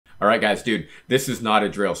Alright guys, dude, this is not a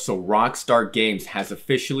drill. So Rockstar Games has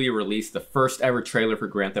officially released the first ever trailer for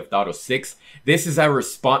Grand Theft Auto 6. This is a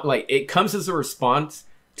response, like, it comes as a response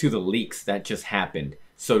to the leaks that just happened.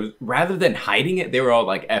 So rather than hiding it, they were all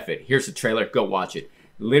like, F it, here's the trailer, go watch it.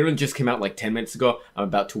 Literally just came out like 10 minutes ago. I'm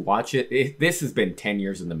about to watch it. This has been 10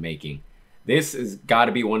 years in the making. This has got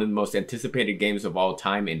to be one of the most anticipated games of all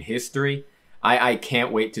time in history. I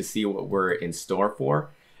can't wait to see what we're in store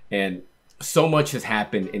for. And so much has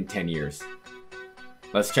happened in 10 years.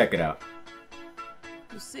 Let's check it out.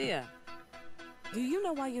 Lucia, do you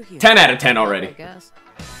know why you're here? 10 out of 10 already. I guess.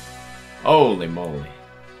 Holy moly.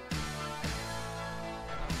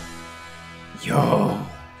 Yo.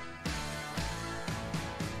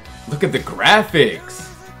 Look at the graphics.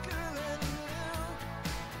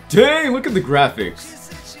 Dang, look at the graphics.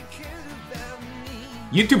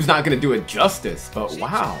 YouTube's not gonna do it justice, but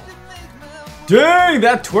wow. Dang,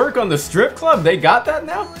 that twerk on the strip club, they got that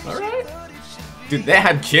now? Alright. Dude, they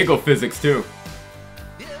had jiggle physics too.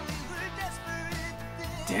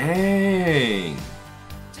 Dang.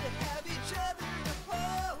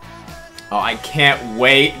 Oh, I can't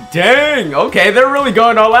wait. Dang, okay, they're really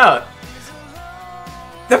going all out.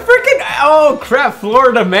 The freaking, oh crap,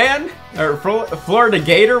 Florida man? Or Florida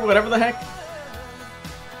Gator, whatever the heck.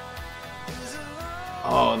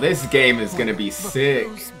 Oh, this game is gonna be sick.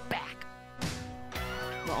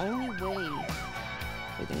 The only way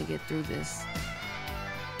we're gonna get through this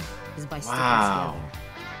is by sticking together,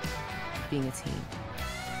 being a team.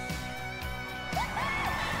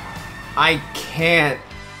 I can't.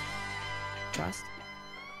 Trust?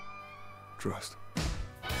 Trust.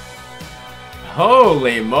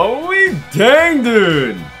 Holy moly, dang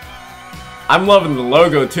dude. I'm loving the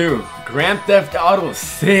logo too. Grand Theft Auto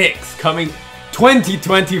 6 coming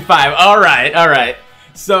 2025. Alright.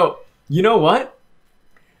 So, you know what?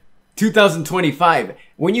 2025.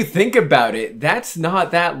 When you think about it, that's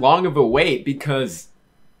not that long of a wait because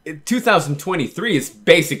 2023 is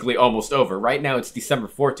basically almost over. Right now it's December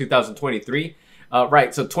 4th, 2023.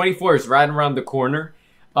 Right, so 24 is right around the corner.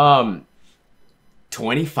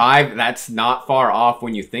 25, that's not far off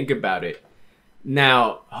when you think about it.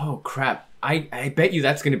 Now, oh crap. I bet you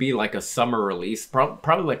that's going to be like a summer release.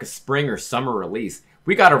 Probably like a spring or summer release.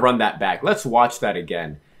 We got to run that back. Let's watch that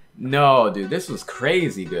again. No, dude, this was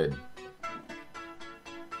crazy good.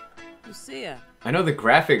 Lucia. I know the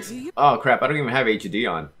graphics. Oh crap, I don't even have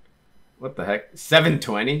HD on. What the heck?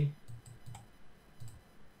 720?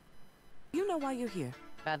 You know why you're here.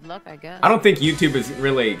 Bad luck, I guess. I don't think YouTube is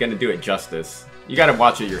really going to do it justice. You got to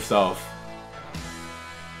watch it yourself.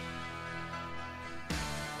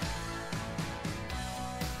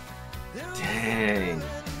 Dang.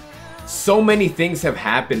 So many things have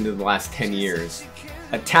happened in the last 10 years.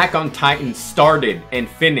 Attack on Titan started and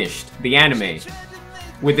finished the anime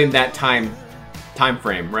within that time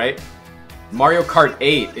frame, right? Mario Kart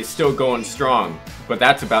 8 is still going strong, but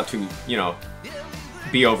that's about to, you know,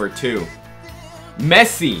 be over too.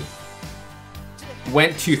 Messi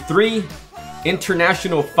went to 3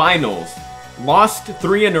 international finals, lost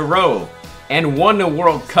 3 in a row, and won a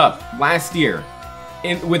World Cup last year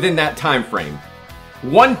within that time frame.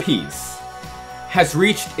 One Piece has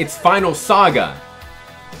reached its final saga.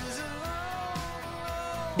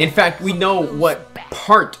 In fact, we know what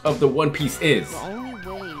part of the One Piece is. The only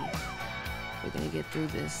way we're gonna get through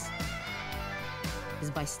this is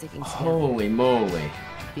by sticking together. Holy moly.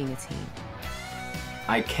 Being a team.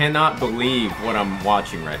 I cannot believe what I'm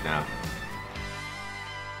watching right now.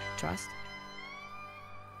 Trust?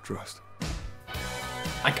 Trust.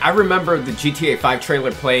 Like, I remember the GTA 5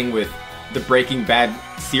 trailer playing with the Breaking Bad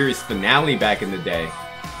series finale back in the day.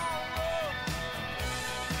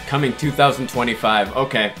 Coming 2025.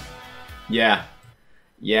 Okay. Yeah.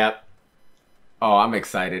 Yep. Oh, I'm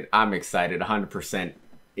excited. I'm excited. 100%.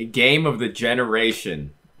 A game of the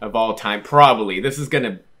generation of all time. Probably. This is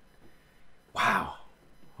gonna... Wow.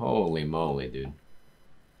 Holy moly, dude.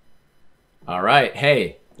 Alright.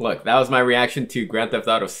 Hey. Look, that was my reaction to Grand Theft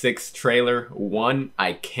Auto 6 trailer 1.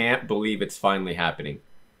 I can't believe it's finally happening.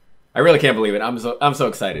 I really can't believe it. I'm so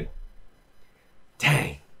excited.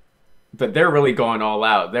 Dang. But they're really going all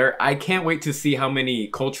out. I can't wait to see how many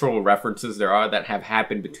cultural references there are that have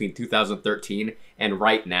happened between 2013 and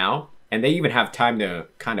right now. And they even have time to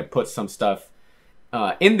kind of put some stuff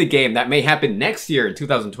in the game that may happen next year in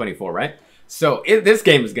 2024, right? So this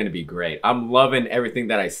game is going to be great. I'm loving everything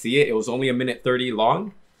that I see. It was only 1:30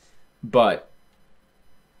 long. But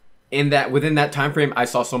within that time frame, I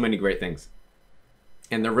saw so many great things.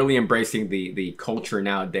 And they're really embracing the culture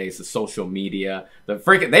nowadays, the social media.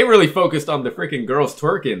 They really focused on the freaking girls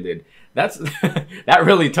twerking, dude. That's that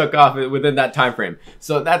really took off within that time frame.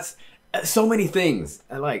 So that's so many things.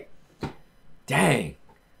 Like, dang.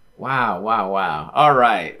 Wow. All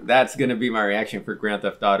right. That's going to be my reaction for Grand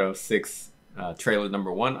Theft Auto 6 trailer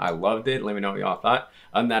number 1. I loved it. Let me know what y'all thought.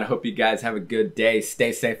 Other than that, I hope you guys have a good day.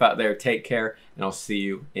 Stay safe out there. Take care. And I'll see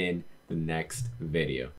you in the next video.